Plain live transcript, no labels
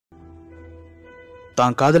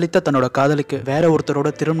தான் காதலித்த தன்னோட காதலிக்கு வேற ஒருத்தரோட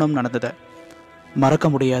திருமணம் நடந்ததை மறக்க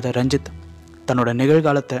முடியாத ரஞ்சித் தன்னோட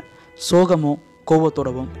நிகழ்காலத்தை சோகமும்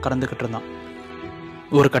கோபத்தோடவும் கடந்துக்கிட்டு இருந்தான்.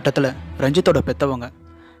 ஒரு கட்டத்தில் ரஞ்சித்தோட பெற்றவங்க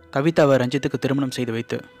கவிதாவை ரஞ்சித்துக்கு திருமணம் செய்து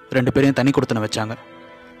வைத்து 2 பேரையும் தனி கொடுத்துன வச்சாங்க.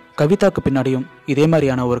 கவிதாவுக்கு பின்னாடியும் இதே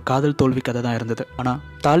மாதிரியான ஒரு காதல் தோல்வி கதை தான் இருந்தது. ஆனால்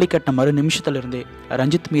தாலி கட்டின மறு நிமிஷத்துலேருந்தே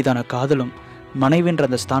ரஞ்சித் மீதான காதலும் மனைவின்ற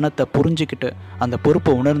அந்த ஸ்தானத்தை புரிஞ்சிக்கிட்டு அந்த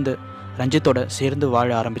பொறுப்பை உணர்ந்து ரஞ்சித்தோட சேர்ந்து வாழ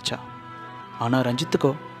ஆரம்பித்தா. ஆனால்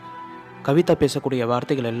ரஞ்சித்துக்கோ கவிதா பேசக்கூடிய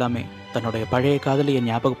வார்த்தைகள் எல்லாமே தன்னுடைய பழைய காதலியை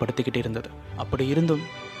ஞாபகப்படுத்திக்கிட்டு இருந்தது. அப்படி இருந்தும்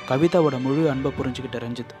கவிதாவோட முழு அன்பை புரிஞ்சுக்கிட்ட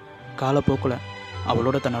ரஞ்சித் காலப்போக்கில்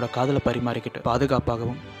அவளோட தன்னோட காதலை பரிமாறிக்கிட்டு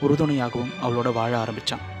பாதுகாப்பாகவும் உறுதுணையாகவும் அவளோட வாழ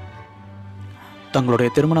ஆரம்பித்தான். தங்களுடைய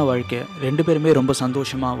திருமண வாழ்க்கையை 2 பேருமே ரொம்ப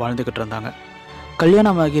சந்தோஷமாக வாழ்ந்துக்கிட்டு இருந்தாங்க.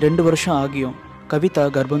 கல்யாணமாகி 2 வருஷம் ஆகியும் கவிதா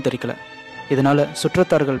கர்ப்பம் தரிக்கலை. இதனால்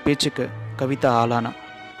சுற்றத்தார்கள் பேச்சுக்கு கவிதா ஆளானா.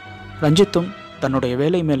 ரஞ்சித்தும் தன்னுடைய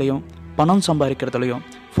வேலை மேலேயும் பணம் சம்பாதிக்கிறதுலையும்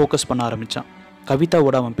ஃபோக்கஸ் பண்ண ஆரம்பித்தான்.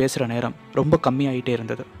 கவிதாவோட அவன் பேசுகிற நேரம் ரொம்ப கம்மியாகிட்டே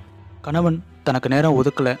இருந்தது. கணவன் தனக்கு நேரம்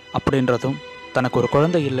ஒதுக்கலை அப்படின்றதும் தனக்கு ஒரு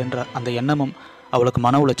குழந்தை இல்லைன்ற அந்த எண்ணமும் அவளுக்கு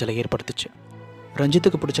மன உளைச்சலை ஏற்படுத்துச்சு.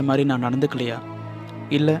 ரஞ்சித்துக்கு பிடிச்ச மாதிரி நான் நடந்துக்கலையா,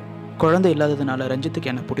 இல்லை குழந்தை இல்லாததுனால ரஞ்சித்துக்கு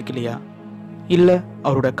என்னை பிடிக்கலையா, இல்லை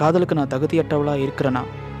அவரோட காதலுக்கு நான் தகுதியற்றவளாக இருக்கிறேனா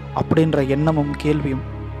அப்படின்ற எண்ணமும் கேள்வியும்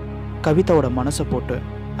கவிதாவோட மனசை போட்டு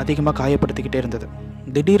அதிகமாக காயப்படுத்திக்கிட்டே இருந்தது.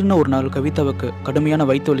 திடீர்னு ஒரு நாள் கவிதாவுக்கு கடுமையான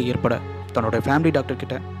வயிற்று வலி ஏற்பட தன்னோட ஃபேமிலி டாக்டர்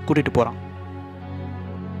கிட்ட கூட்டிகிட்டு போகிறான்.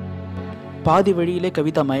 பாதி வழியிலே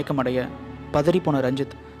கவிதா மயக்கமடைய பதறிப்போன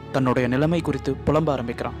ரஞ்சித் தன்னுடைய நிலைமை குறித்து புலம்ப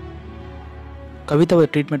ஆரம்பிக்கிறான். கவிதாவை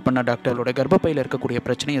ட்ரீட்மெண்ட் பண்ண டாக்டரோட கர்ப்பப்பையில் இருக்கக்கூடிய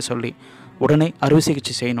பிரச்சனையை சொல்லி உடனே அறுவை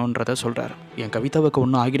சிகிச்சை செய்யணுன்றதை சொல்கிறார். என் கவிதாவுக்கு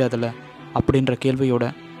ஒன்றும் ஆகிடாதில்ல அப்படின்ற கேள்வியோட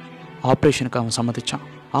ஆப்ரேஷனுக்கு அவன் சம்மதிச்சான்.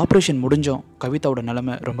 ஆப்ரேஷன் முடிஞ்சோம் கவிதாவோட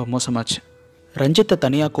நிலைமை ரொம்ப மோசமாச்சு. ரஞ்சித்தை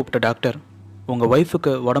தனியாக கூப்பிட்ட டாக்டர், உங்கள்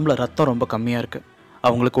ஒய்ஃபுக்கு உடம்புல ரத்தம் ரொம்ப கம்மியாக இருக்குது,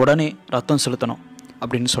 அவங்களுக்கு உடனே ரத்தம் செலுத்தணும்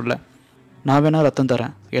அப்படின்னு சொல்ல, நான் வேணால் ரத்தம்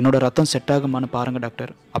தரேன், என்னோடய ரத்தம் செட் ஆகுமான்னு பாருங்கள்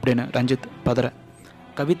டாக்டர் அப்படின்னு ரஞ்சித் பதற.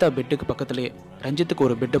 கவிதா பெட்டுக்கு பக்கத்துலேயே ரஞ்சித்துக்கு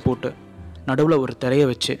ஒரு பெட்டை போட்டு நடுவில் ஒரு திரையை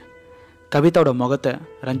வச்சு கவிதாவோட முகத்தை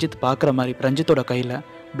ரஞ்சித் பார்க்குற மாதிரி ரஞ்சித்தோட கையில்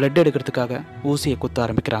பிளட் எடுக்கிறதுக்காக ஊசியை குத்த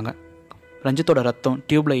ஆரம்பிக்கிறாங்க. ரஞ்சித்தோட ரத்தம்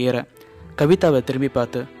டியூப்பில் ஏற கவிதாவை திரும்பி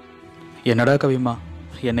பார்த்து, என்னடா கவிமா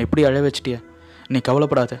என்னை இப்படி அழ வச்சிட்டிய, நீ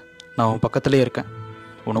கவலைப்படாத, நான் உன் பக்கத்துலேயே இருக்கேன்,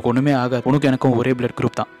 உனக்கு ஒன்றுமே ஆகாது, உனக்கு எனக்கும் ஒரே பிளட்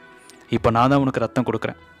குரூப் தான், இப்போ நான் தான் உனக்கு ரத்தம்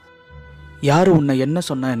கொடுக்குறேன், யார் உன்னை என்ன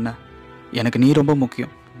சொன்னால் என்ன, எனக்கு நீ ரொம்ப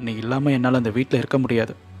முக்கியம், நீ இல்லாமல் என்னால் அந்த வீட்டில் இருக்க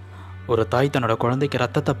முடியாது. ஒரு தாய் தன்னோட குழந்தைக்கு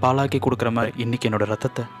ரத்தத்தை பாலாக்கி கொடுக்குற மாதிரி இன்றைக்கி என்னோடய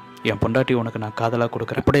ரத்தத்தை என் பொண்டாட்டி உனக்கு நான் காதலாக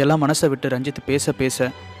கொடுக்குறேன். இப்படியெல்லாம் மனசை விட்டு ரஞ்சித் பேச பேச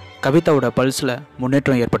கவிதாவோட பல்ஸில்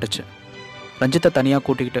முன்னேற்றம் ஏற்பட்டுச்சு. ரஞ்சித்தை தனியாக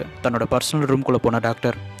கூட்டிக்கிட்டு தன்னோட பர்சனல் ரூம்குள்ளே போன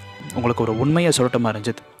டாக்டர், உங்களுக்கு ஒரு உண்மையை சொல்லட்டுமா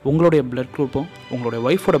ரஞ்சித், உங்களுடைய பிளட் குரூப்பும் உங்களுடைய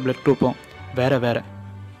ஒய்ஃபோட பிளட் குரூப்பும் வேறு.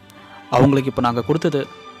 அவங்களுக்கு இப்போ நாங்கள் கொடுத்தது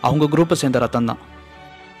அவங்க குரூப்பை சேர்ந்த ரத்தம் தான்.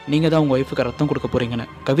 நீங்கள் தான் உங்கள் ஒய்ஃபுக்கு ரத்தம் கொடுக்க போகிறீங்கன்னு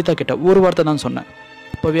கவிதா கிட்ட ஒரு வார்த்தை தான் சொன்னேன்.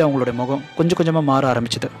 அப்போவே அவங்களுடைய முகம் கொஞ்சம் கொஞ்சமாக மாற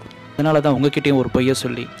ஆரம்பிச்சிது. அதனால தான் உங்ககிட்டையும் ஒரு பொய்யை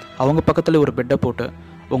சொல்லி அவங்க பக்கத்தில் ஒரு பெட்டை போட்டு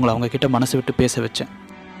உங்களை அவங்கக்கிட்ட மனசு விட்டு பேச வச்சேன்.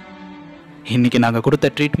 இன்றைக்கி நாங்கள்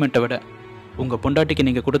கொடுத்த ட்ரீட்மெண்ட்டை விட உங்கள் பொண்டாட்டிக்கு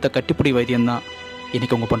நீங்கள் கொடுத்த கட்டிப்பிடி வைத்தியம்தான்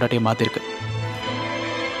இன்றைக்கி உங்கள் பொண்டாட்டியை மாற்றிருக்கு.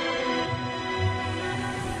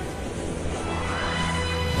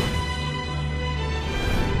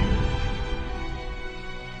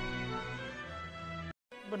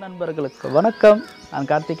 நண்பர்களுக்கு வணக்கம், நான்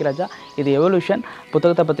கார்த்திக் ராஜா. இது எவல்யூஷன்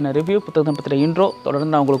புத்தகத்தை பற்றின ரிவ்யூ, புத்தகத்தை பற்றின இன்ட்ரோ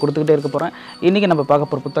தொடர்ந்து நான் உங்களுக்கு கொடுத்துக்கிட்டே இருக்க போகிறேன். இன்றைக்கி நம்ம பார்க்க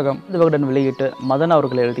போகிற புத்தகம் திவாகரன் வெளியிட்டு மதன்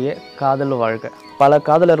அவர்கள் எழுதிய காதல் வாழ்க. பல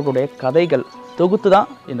காதலர்களுடைய கதைகள் தொகுத்து தான்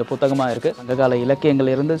இந்த புத்தகமாக இருக்குது. சங்ககால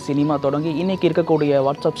இலக்கியங்களிலிருந்து சினிமா தொடங்கி இன்றைக்கி இருக்கக்கூடிய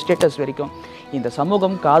வாட்ஸ்அப் ஸ்டேட்டஸ் வரைக்கும் இந்த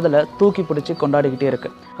சமூகம் காதலை தூக்கி பிடிச்சி கொண்டாடிக்கிட்டே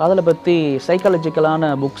இருக்குது. காதலை பற்றி சைக்காலஜிக்கலான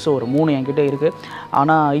புக்ஸ் ஒரு 3 என்கிட்ட இருக்குது.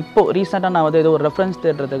 ஆனால் இப்போது ரீசெண்டாக நான் ஏதோ ஒரு ரெஃபரன்ஸ்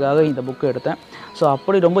தேடுறதுக்காக இந்த புக்கு எடுத்தேன். ஸோ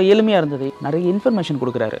அப்படி ரொம்ப எளிமையாக இருந்தது. நிறைய இன்ஃபர்மேஷன்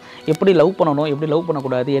கொடுக்குறாரு, எப்படி லவ் பண்ணணும், எப்படி லவ்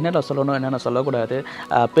பண்ணக்கூடாது, என்னென்ன சொல்லணும், என்னென்ன சொல்லக்கூடாது,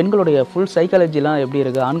 பெண்களுடைய ஃபுல் சைக்காலஜிலாம் எப்படி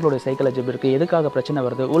இருக்குது, ஆண்களுடைய சைக்காலஜி எப்படி இருக்குது, எதுக்காக பிரச்சனை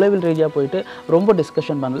வருது, உளவில் ரீதியாக போயிட்டு ரொம்ப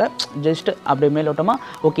டிஸ்கஷன் பண்ணல. ஜஸ்ட் அப்படியே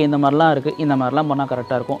மேலோட்டமாக ஓகே இந்த மாதிரிலாம் இருக்குது, இந்த மாதிரிலாம் பண்ணால்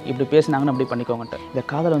கரெக்டாக இருக்கும், இப்படி பேசினாங்கன்னு அப்படி பண்ணிக்கோங்கன்ட்டு. இந்த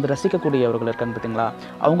காதலை ரசிக்கக்கூடியவர்கள் இருக்காங்க பார்த்தீங்களா,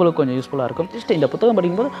 அவங்களுக்கு கொஞ்சம் யூஸ்ஃபுல்லாக இருக்கும். ஜஸ்ட் இந்த புத்தகம்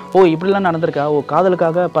படிக்கும்போது இப்படிலாம் நடந்திருக்கா,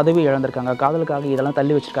 காதலுக்காக பதவி இழந்திருக்காங்க, காதலுக்காக இதெல்லாம்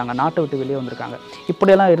தள்ளி வச்சுருக்காங்க, நாட்டை விட்டு வெளியே வந்திருக்காங்க,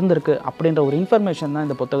 இப்படியெல்லாம் இருந்திருக்கு அப்படின்ற ஒரு இன்ஃபர்மேஷன் தான்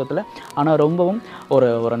இந்த புத்தகத்தில். ஆனால் ரொம்பவும்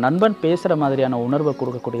ஒரு நண்பன் பேசுகிற மாதிரியான உணர்வை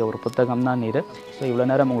கொடுக்கக்கூடிய ஒரு புத்தகம் தான் இது. ஸோ இவ்வளோ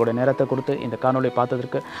நேரம் உங்களுடைய நேரத்தை கொடுத்து இந்த காணொலியை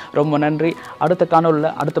பார்த்ததற்கு ரொம்ப நன்றி. அடுத்த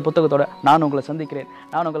காணொலியில் அடுத்த புத்தகத்தோட நான் உங்களை சந்திக்கிறேன்.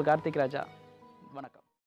 நான் உங்கள் கார்த்திக் ராஜா.